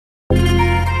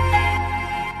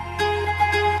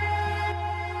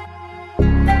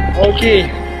Okay,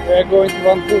 we are going to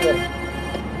Vancouver.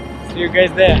 See you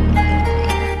guys there.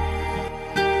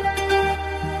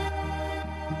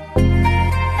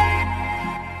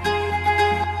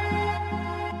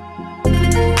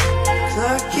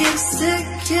 Clock keeps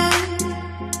ticking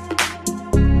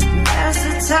as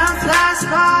the time flies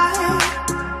by.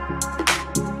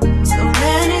 So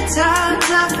many times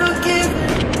I forgive.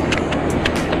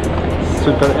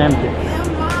 Super empty.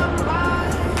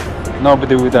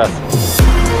 Nobody with us.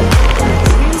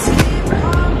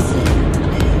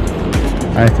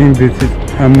 I think this is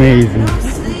amazing.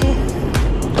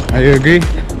 Are you agree?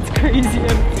 It's crazy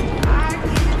empty.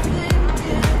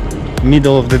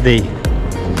 Middle of the day.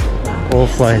 All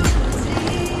flights.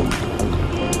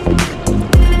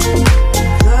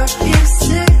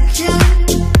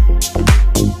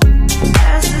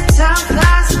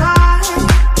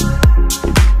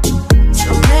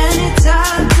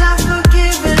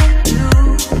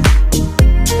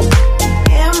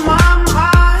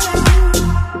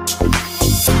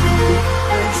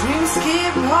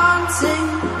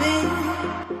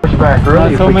 Back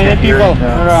early. So many people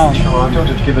around. Toronto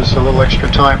to give us a little extra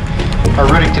time. Our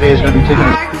routing today is going to be taking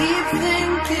us. I keep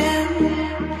thinking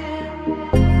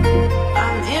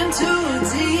I'm in too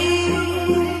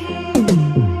deep.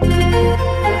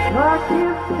 The clock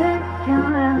keeps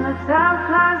ticking and the time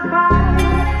flies by.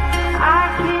 I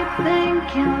keep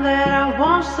thinking that I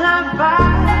won't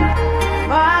survive.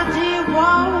 Body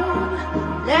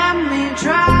won't let me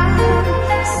drive.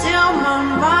 Still my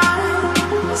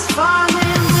mind is falling.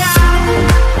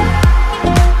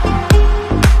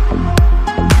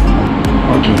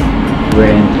 We're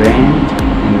in train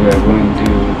and we're going to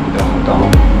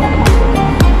downtown Vancouver.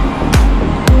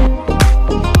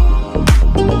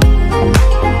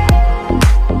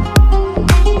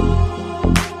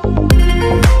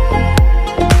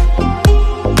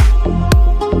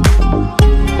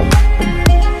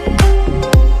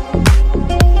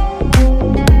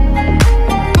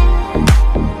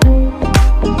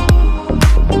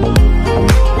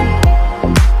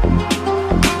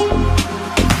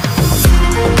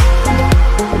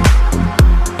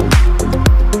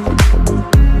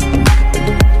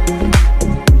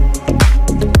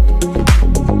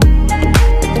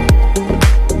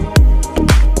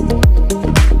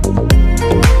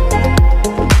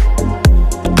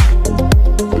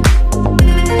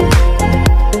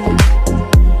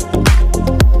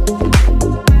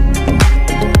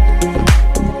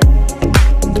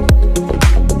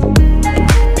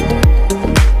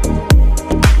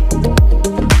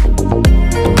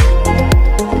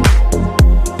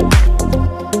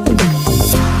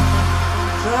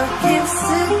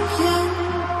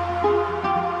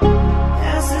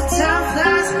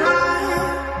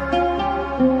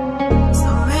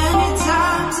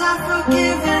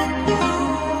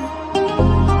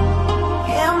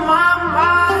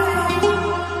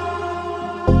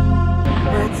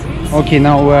 Okay,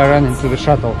 now we are running to the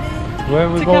shuttle. Where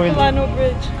are we going? Capilano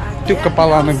Bridge. To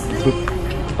Capilano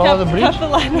Bridge?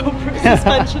 Capilano Bridge,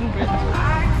 suspension bridge.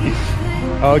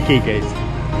 Okay, guys.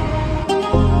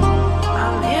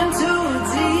 I'm in too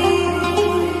deep.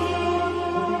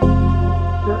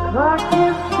 The clock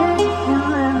is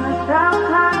ticking and the time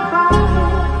flies by.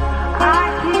 I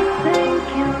keep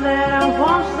thinking that I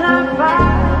won't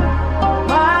survive.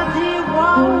 Body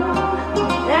won't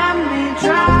let me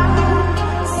drive.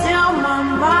 Still my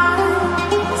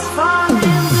mind is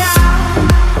falling down.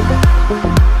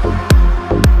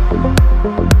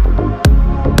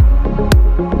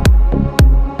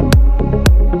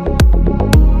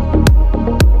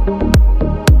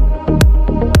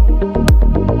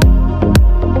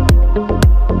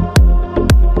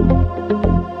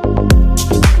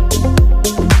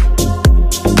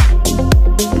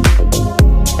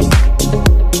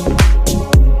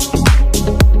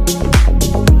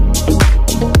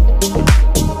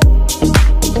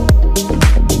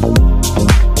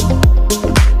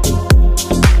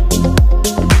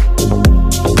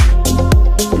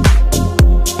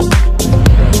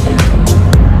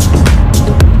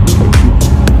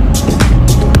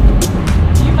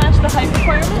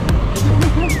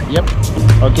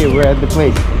 Okay, we're at the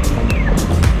place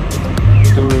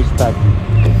to restart.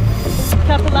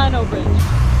 Capilano Bridge.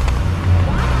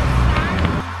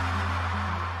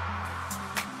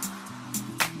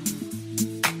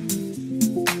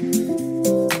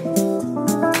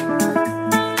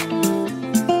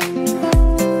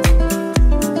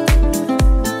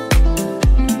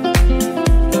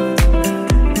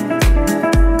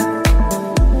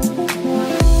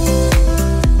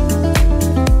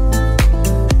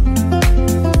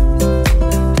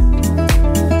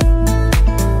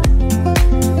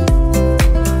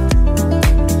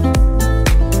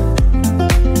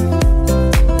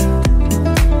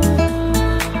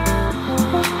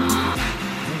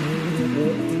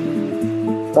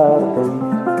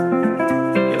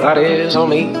 Your light is on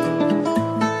me.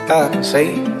 I can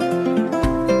say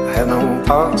I have no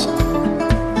parts,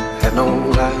 I have no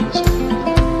lies,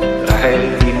 but I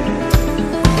have you.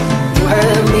 You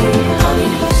have me,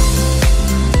 honey.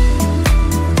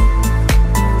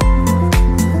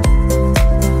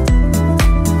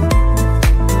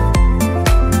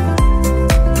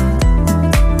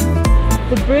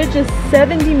 The bridge is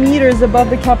 70 meters above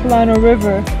the Capilano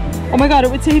River. Oh my god,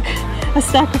 it would take a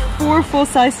stack of 4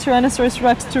 full-size Tyrannosaurus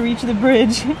Rex to reach the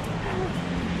bridge.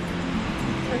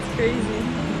 That's crazy.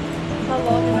 How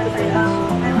long is the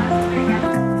bridge?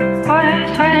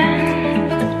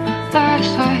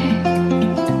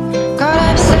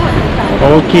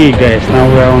 Okay guys, now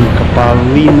we're on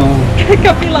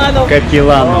Capilano.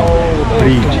 Capilano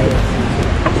bridge.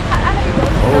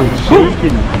 Oh, it's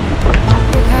shaking.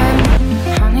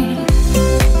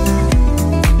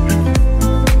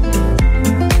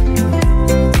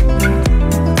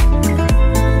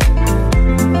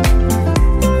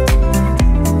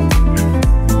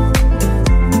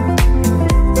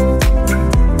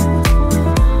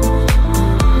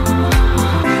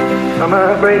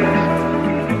 Summer breaks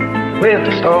with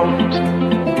the storms.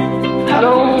 I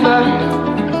don't mind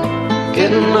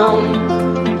getting on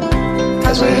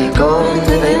as we go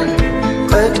living,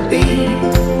 glad to be.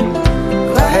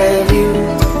 I have you,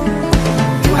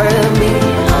 you have me,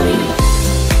 honey.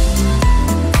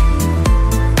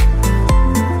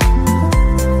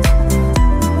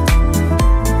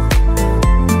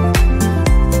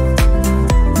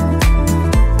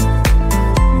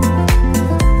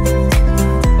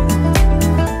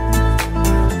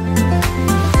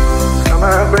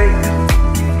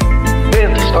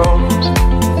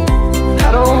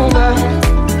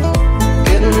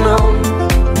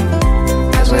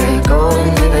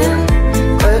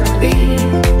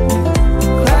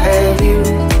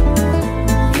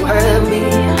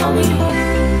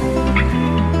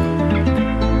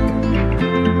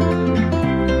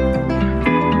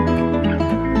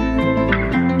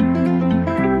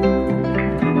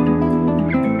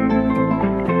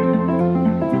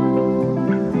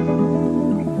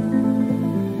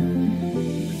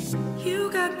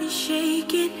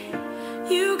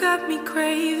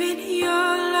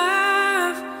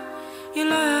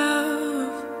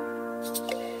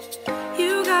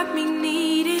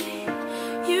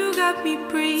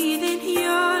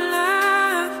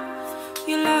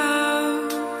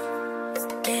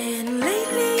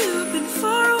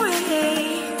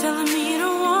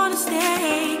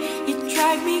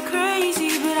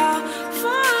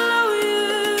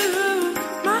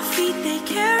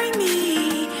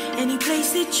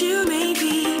 You may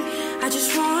be, I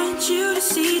just want you to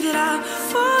see that I'll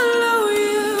follow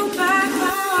you back.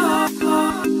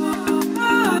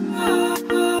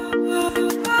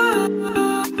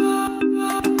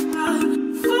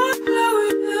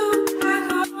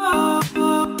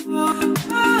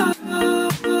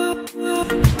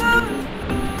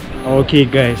 Okay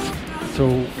guys, so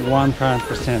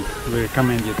 100% we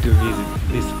recommend you to visit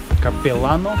this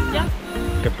Capilano,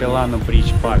 Capilano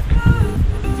Bridge Park.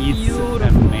 It's Beautiful.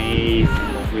 amazing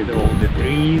with all the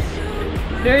trees,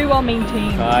 Very well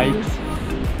maintained. hikes,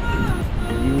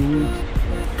 views,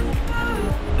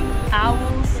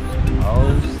 Owls.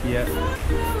 yeah.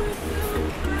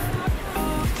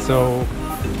 So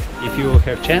if you will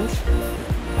have chance,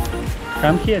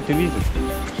 come here to visit.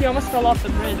 He almost fell off the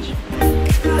bridge.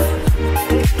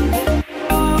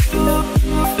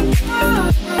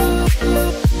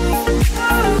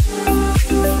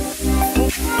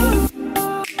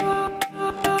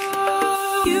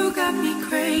 You got me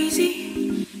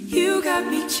crazy, you got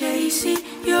me chasing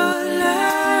your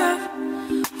love,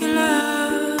 your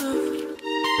love.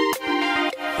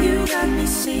 You got me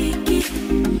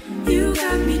seeking, you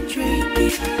got me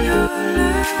drinking your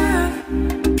love,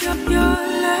 your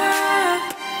love.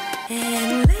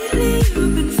 And lately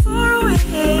you've been far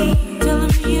away,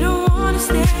 telling me you don't wanna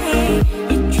stay.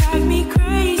 You drive me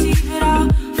crazy, but I'll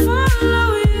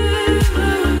follow you.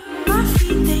 My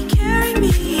feet, they carry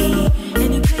me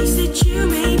any place that you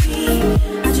may be.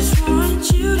 I just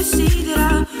want you to see that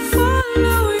I'll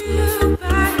follow you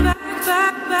back, back,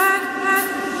 back, back, back,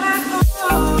 back.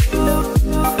 Oh, oh,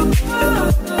 oh,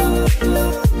 oh,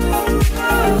 oh,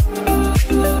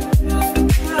 oh, oh.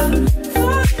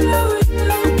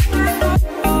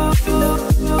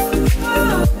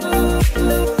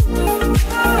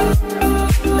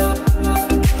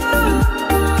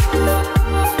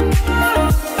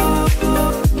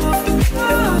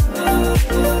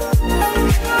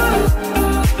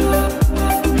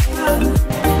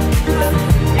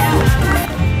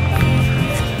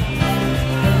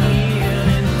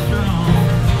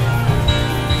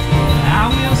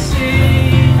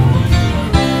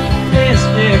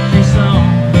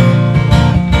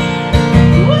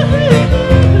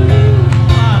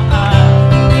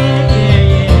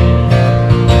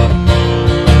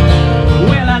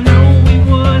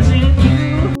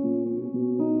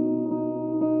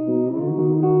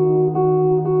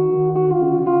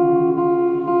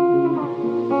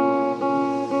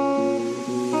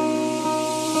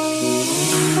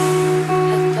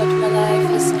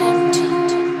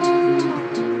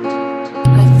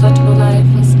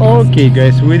 Okay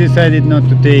guys, we decided not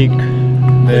to take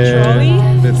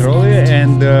the trolley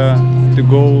and to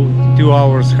go 2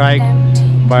 hours hike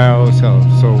by ourselves.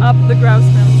 So Up the Grouse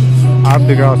Mountain. up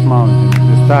the Grouse Mountain.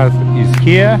 The start is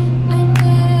here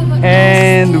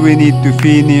and we need to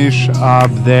finish up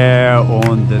there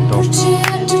on the top.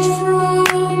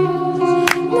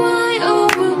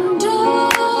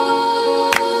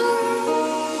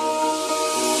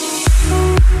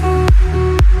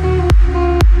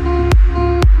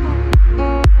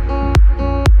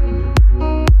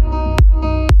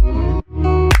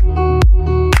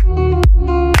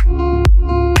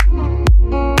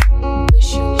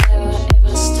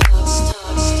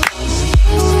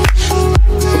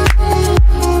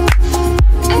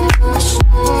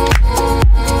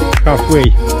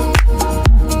 Halfway.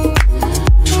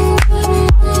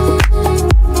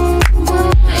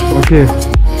 Okay,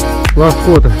 last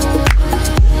photo.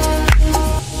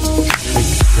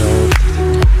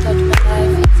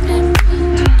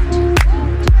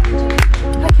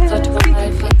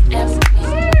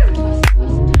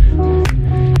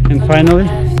 And finally,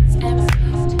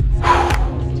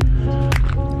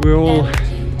 we're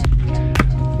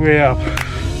up.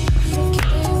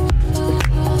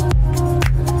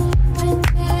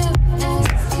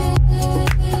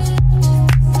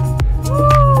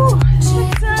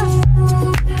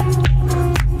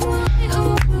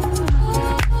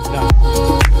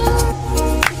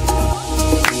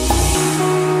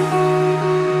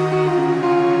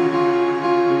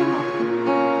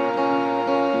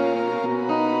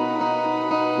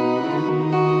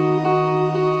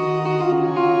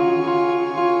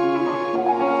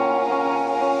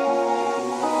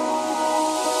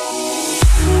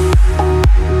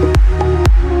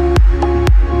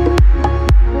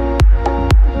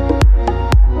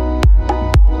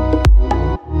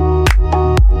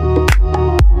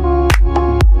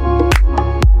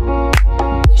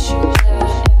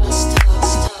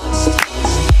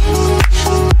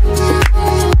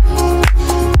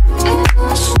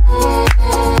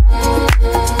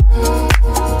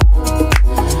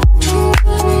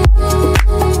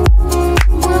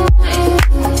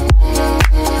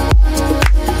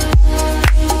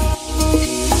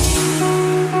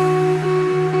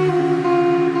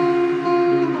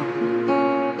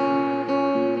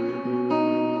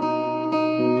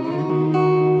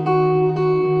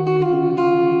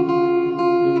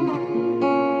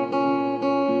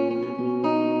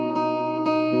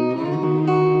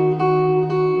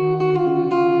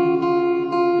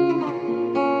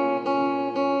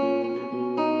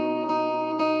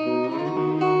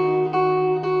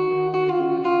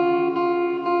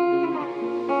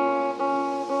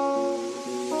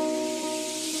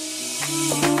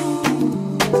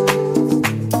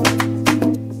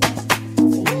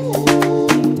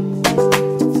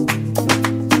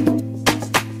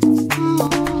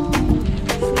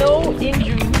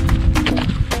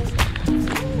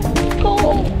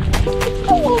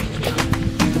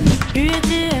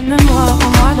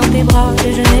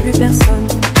 Et je n'ai plus personne.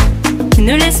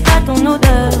 Ne laisse pas ton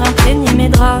odeur imprégner mes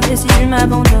draps. Et si tu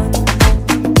m'abandonnes,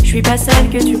 je suis pas celle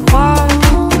que tu crois.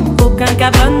 Aucun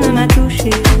cabane ne m'a touché,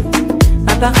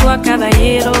 à part toi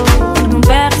caballero. Non,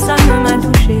 personne ne m'a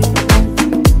touché.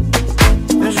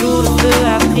 Un jour le feu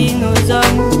a pris nos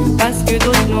hommes, parce que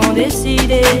d'autres l'ont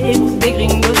décidé. Et pour des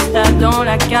gringos stables dans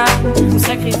la cave, on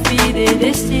sacrifie des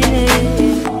destinées.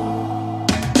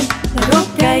 La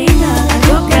cocaïna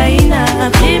a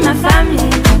pris ma famille.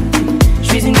 Je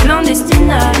suis une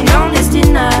clandestina à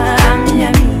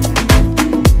Miami.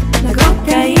 La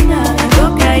cocaïna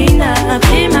a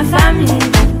pris ma famille.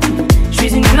 Je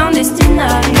suis une clandestina à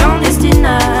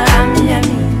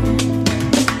Miami.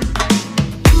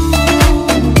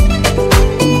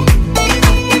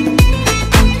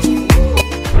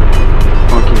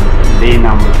 Okay, day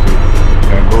number 2.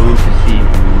 We are going to see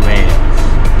whales.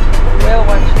 Whale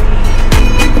watching.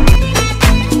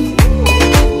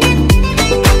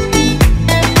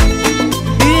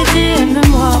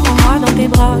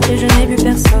 Et je n'ai plus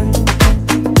personne.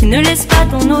 Ne laisse pas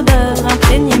ton odeur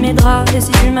imprégner mes draps. Et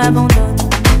si tu m'abandonnes,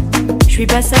 je suis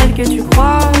pas celle que tu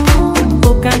crois.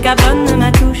 Aucun cabane ne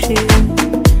m'a touché,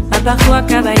 à part toi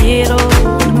caballero.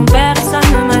 Non,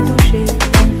 personne ne m'a touché.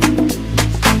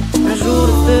 Un jour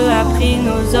le feu a pris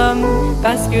nos hommes,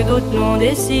 parce que d'autres l'ont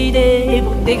décidé. Et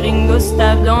pour des gringos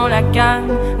stables dans la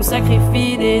canne, on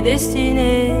sacrifie des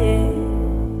destinées.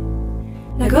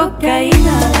 La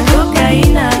cocaïna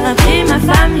a pris ma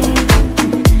famille.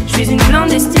 Je suis une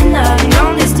clandestina à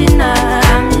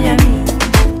Miami.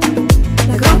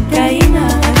 La cocaïna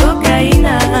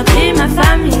a pris ma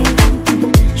famille.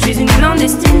 Je suis une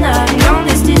clandestina à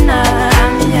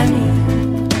Miami.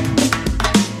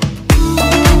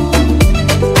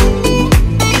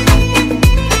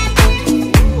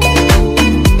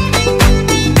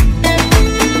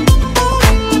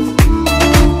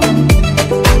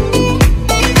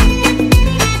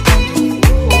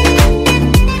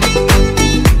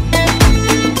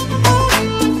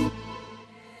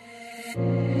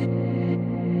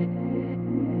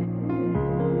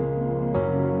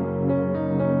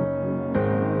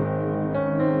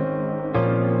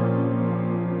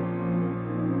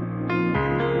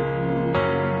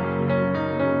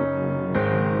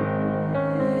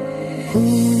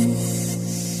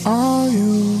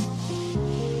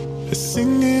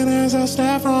 singing as I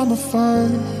stare from afar.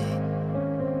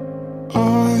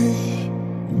 I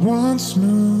once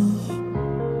knew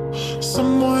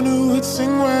someone who would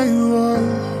sing where you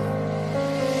are.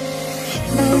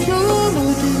 Now your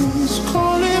melodies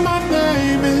calling my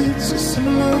name. It's a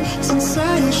similar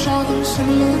sensation,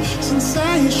 similar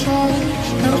sensation.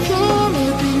 Now your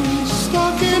melodies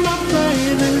stuck in my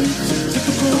brain. It's a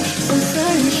typical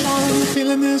sensation.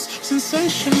 Feeling this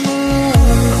sensation.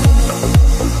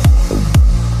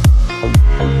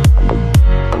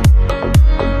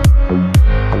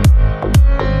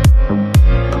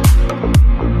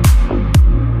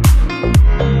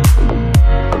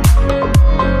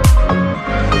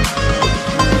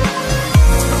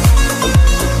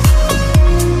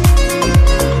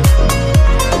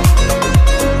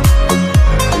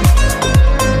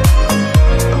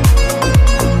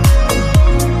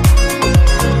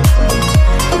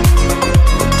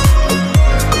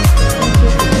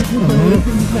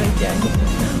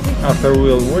 After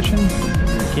whale watching,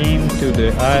 we came to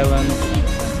the island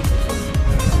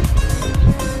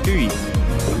to eat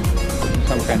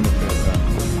some kind of restaurant.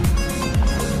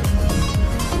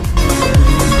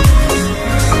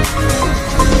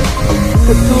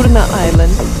 Saturna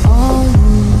Island.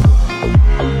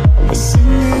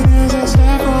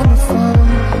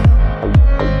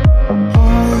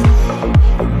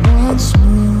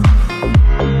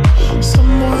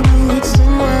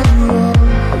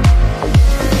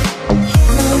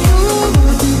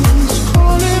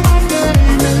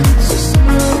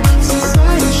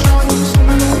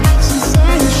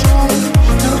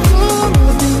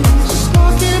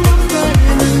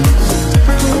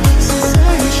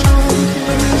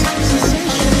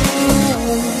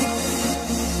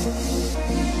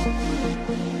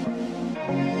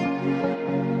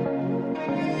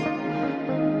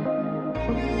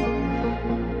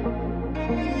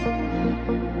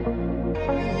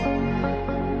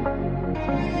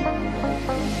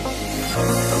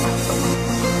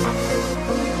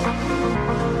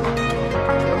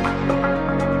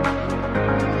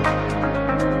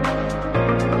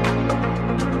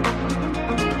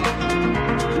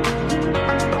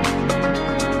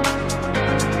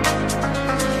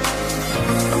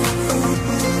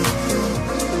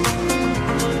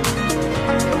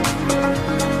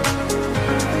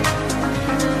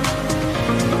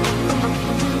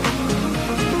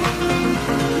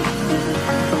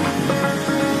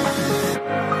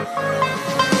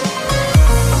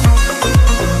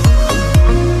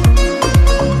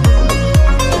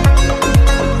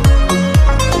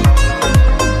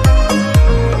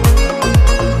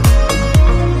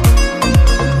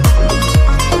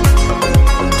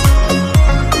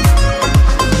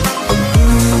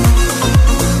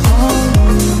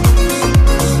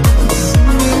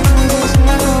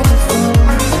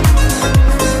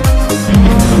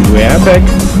 We are back.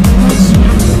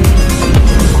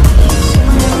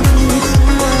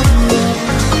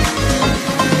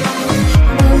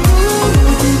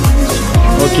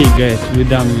 Okay guys, we're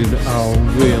done with our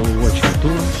whale watching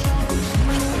tour.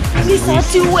 And We saw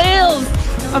 2 whales!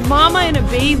 A mama and a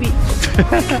baby.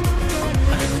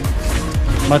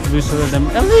 But we saw them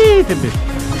a little bit.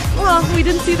 Well, we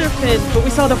didn't see their fins, but we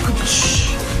saw the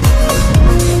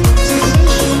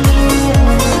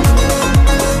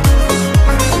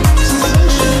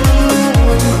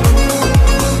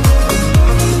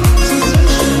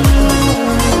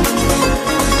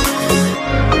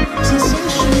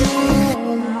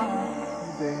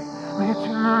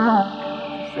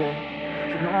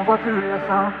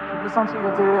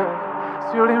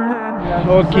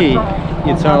Okay,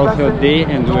 it's our third day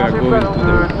and we are going to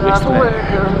the wasteland.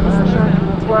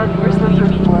 We're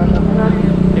sleeping.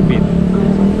 A bit.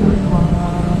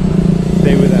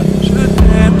 Stay with us. Je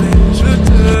t'aime, je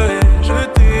te hais, je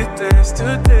déteste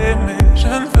t'aimer. Je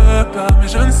ne veux pas, mais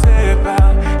je ne sais pas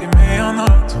aimer un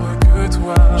autre que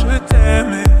toi. Je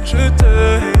t'aime, je te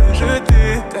hais, je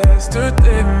déteste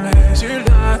t'aimer. Tu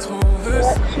la trouves.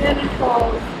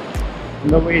 On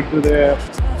the way to the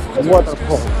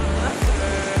waterfall.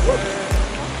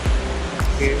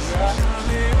 Okay.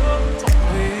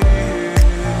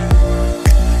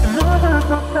 Moi je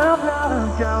t'observe la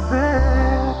regarder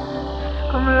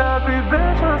comme la plus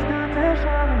belle chose que t'aies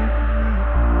jamais vue.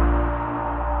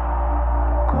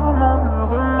 Comment ne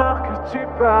remarques-tu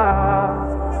pas?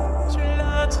 Tu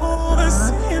la trouves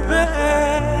si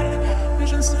belle, mais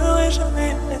je ne serai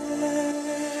jamais elle.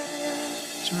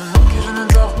 Tu me manques et je ne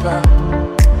dors pas.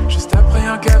 Juste après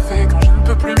un café quand je ne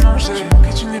peux plus manger. Tu manques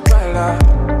et tu n'es pas là.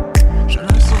 Je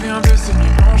me souviens de ces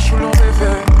nuits blanches où l'on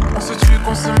rêvait. On se tue,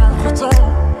 qu'on se manque autant.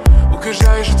 Où que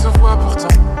j'aille je te vois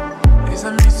pourtant. Les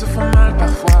amis se font mal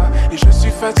parfois. Et je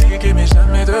suis fatigué mais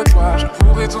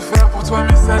pourrais tout faire pour toi,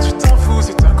 mais ça tu t'en fous.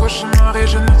 C'est un cauchemar et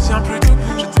je ne tiens plus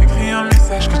debout. Je t'écris un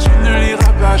message que tu ne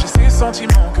liras pas. J'ai ces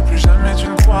sentiments que plus jamais tu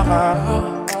ne croiras.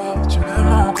 Tu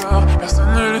m'aimes encore,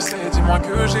 personne ne le sait, dis-moi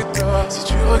que j'ai tort. Si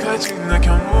tu regrettes, tu n'as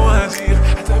qu'un mot à dire.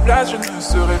 À ta place, je ne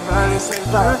serais pas laissé.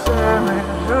 Je t'aime et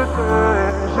je te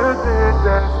hais, je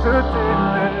déteste, je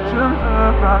t'aime. Je ne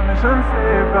veux pas, mais je ne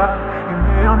sais pas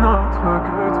aimer un autre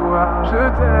que toi. Je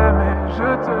t'aime et je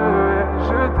te hais,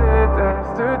 je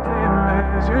déteste t'aimer.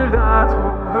 Tu la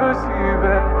trouves si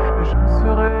belle, mais je ne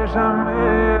serai jamais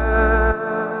elle.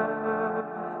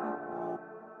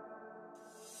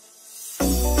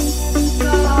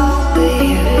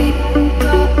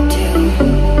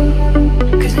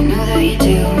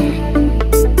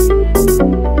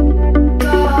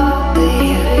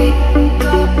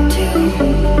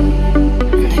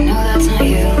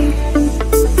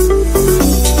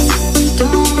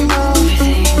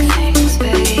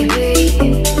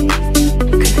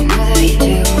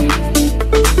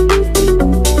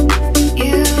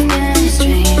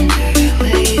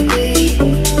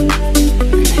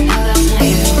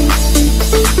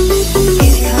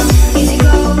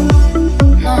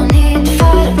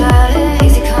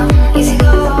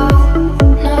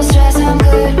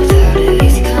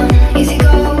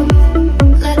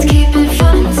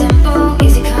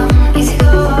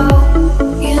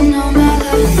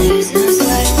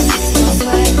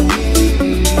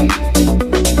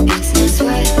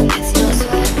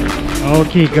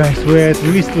 Okay guys, we're at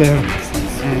Whistler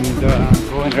and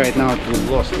going right now to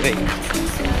Lost Lake.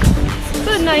 It's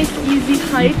a nice easy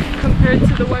hike compared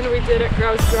to the one we did at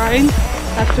Grouse Grind,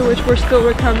 after which we're still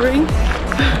recovering.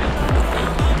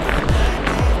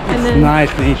 And then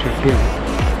nice nature here.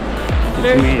 It's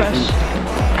very amazing. fresh.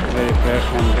 Very fresh,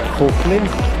 and hopefully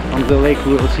on the lake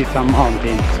we will see some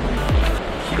mountains.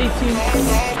 Stay tuned.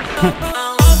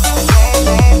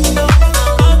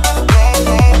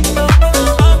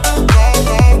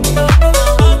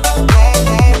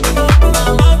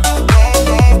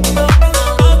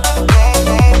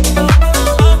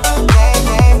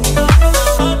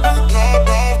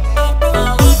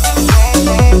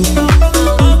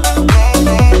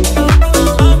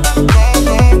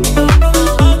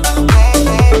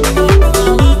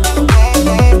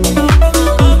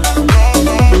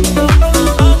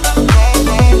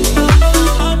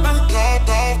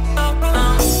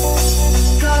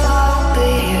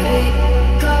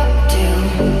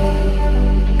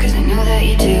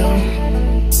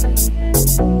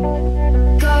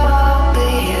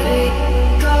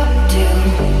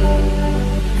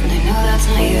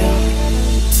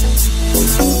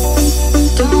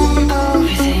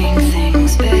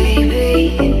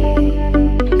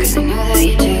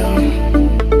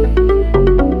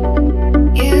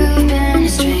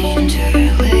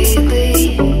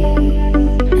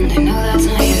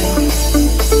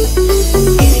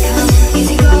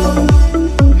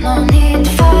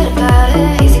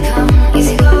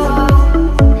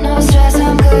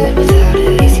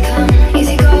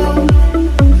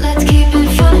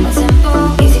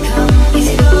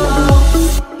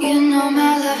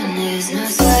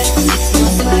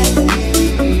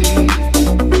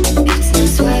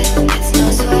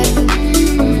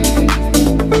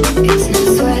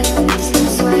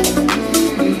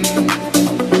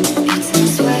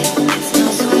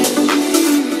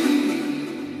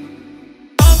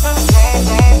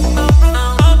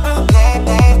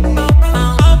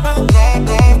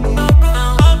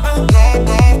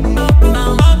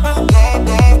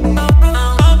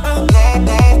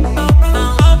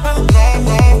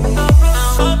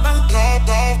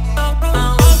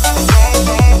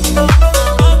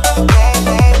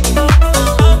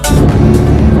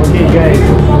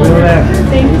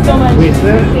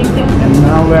 And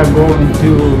now we are going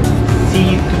to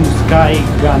Sky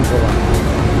Gondola.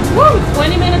 Woo!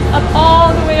 20 minutes up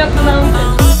all the way up the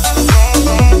mountain.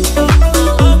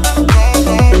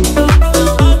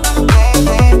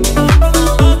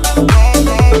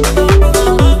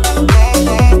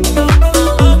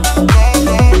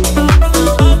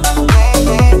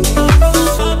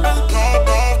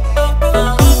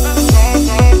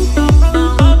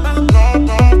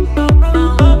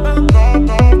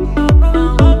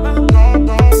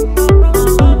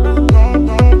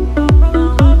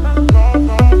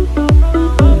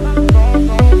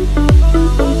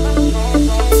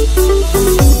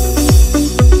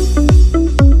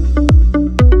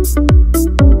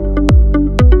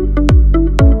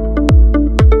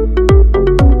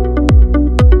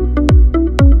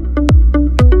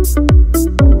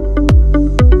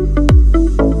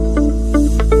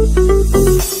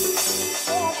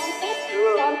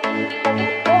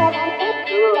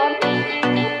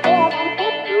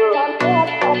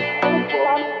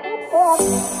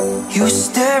 You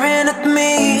staring at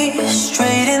me,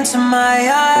 straight into my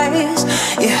eyes.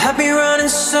 You had me running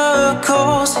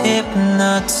circles,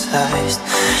 hypnotized.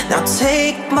 Now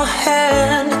take my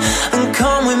hand and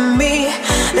come with me.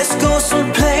 Let's go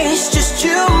someplace, just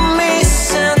you and me.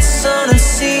 Sand, sun and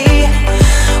sea.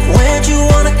 Where'd you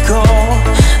wanna go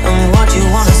and what you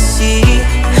wanna see?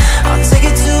 I'll take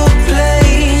you to a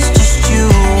place, just you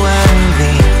and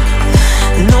me.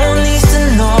 No one needs to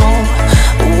know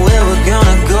where we're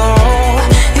gonna go.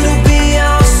 It'll be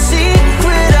our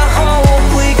secret, I hope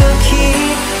we can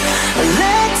keep.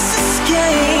 Let's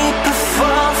escape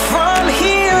far from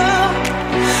here.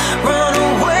 Run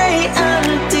away and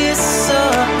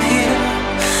disappear.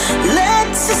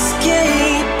 Let's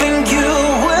escape and you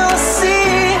will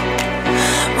see.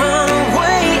 Run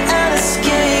away and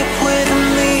escape with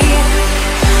me.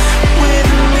 With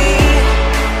me.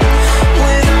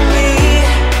 With me.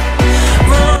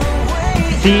 Run away.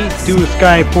 Sea to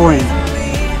Sky Point.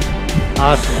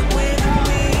 Awesome.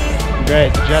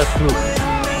 Guys, just look.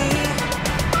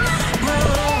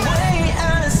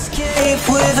 Escape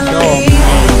with So me.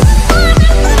 amazing.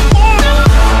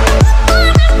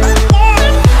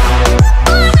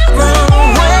 Run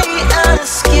away and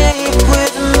escape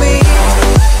with me.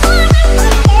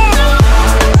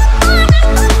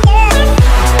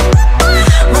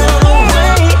 Run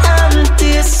away and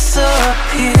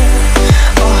disappear.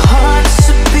 Our hearts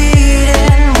are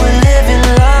beating, we're living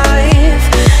life.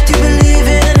 Do you believe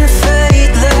in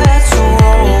fate? Let's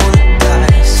roll the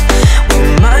dice. We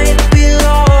might be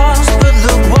lost, but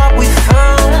look what we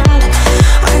found.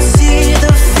 I can see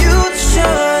the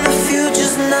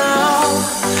future's now.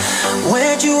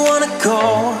 Where'd you wanna go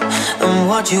and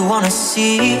what you wanna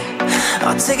see?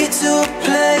 I'll take you to a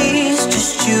place,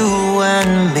 just you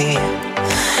and me.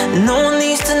 No one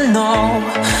needs to know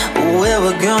where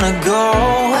we're gonna go.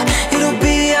 It'll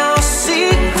be our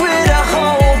secret, I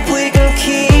hope we can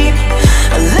keep.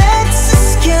 Let's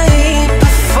escape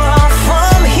far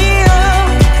from here.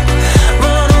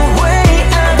 Run away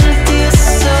and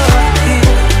disappear.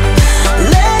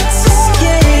 Let's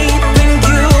escape and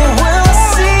you will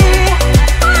see.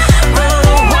 Run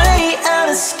away and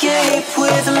escape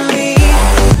with me.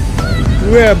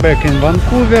 We are back in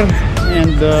Vancouver,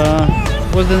 and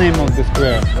what's the name of the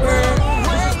square?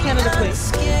 This is Canada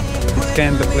Place. It's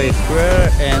Clandestina Square,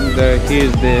 and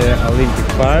here's the Olympic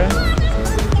fire.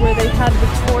 Where they had the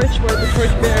torch, where the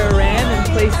torchbearer ran and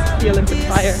placed the Olympic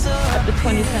fire at the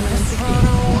 2010 Olympic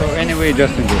Games. So anyway,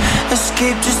 just enjoy.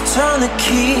 Escape, just turn the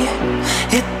key.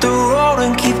 Hit the road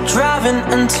and keep driving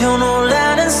until no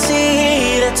land and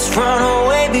sea. Let's run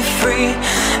away, be free.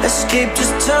 Escape,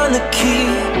 just turn the key.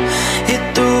 Hit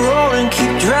the road and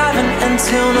keep driving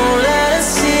until no land and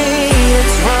sea.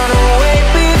 Let's run away,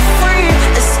 be free.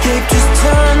 Escape, just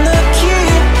turn the key.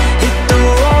 Hit the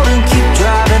road and keep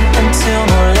driving until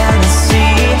no land and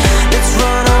sea. Let's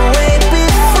run away, be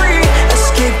free.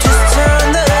 Escape, just turn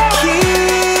the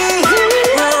key.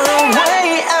 Run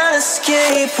away and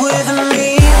escape with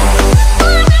me.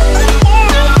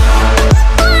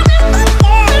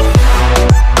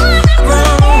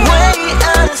 Run away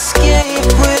and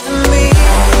escape with me.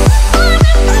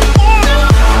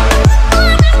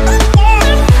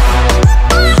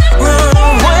 Run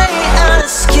away and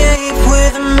escape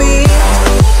with me.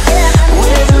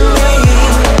 With me.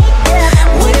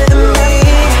 With me.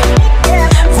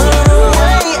 Run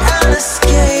away and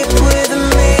escape with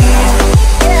me.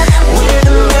 With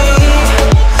me.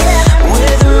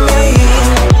 With me.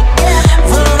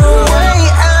 Run away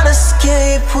and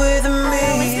escape with me.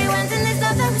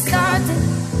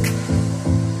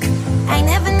 I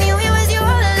never knew it was you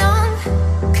all along.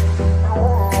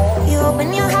 You open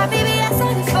your heart, baby, I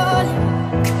started falling.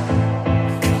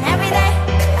 And every day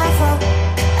I fall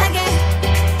again.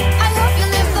 I hope you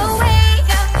never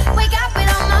wake up with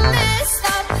all my messed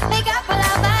up. Make up all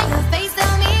out by your face,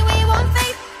 tell me we won't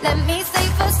fade. Let me stay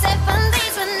for 7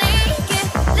 days we're naked.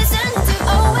 Listening to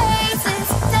Oasis,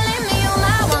 telling me you're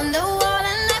my wonderwall.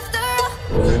 And after all,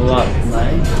 Last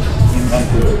night in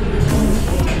Vancouver,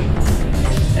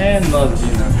 and last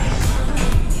dinner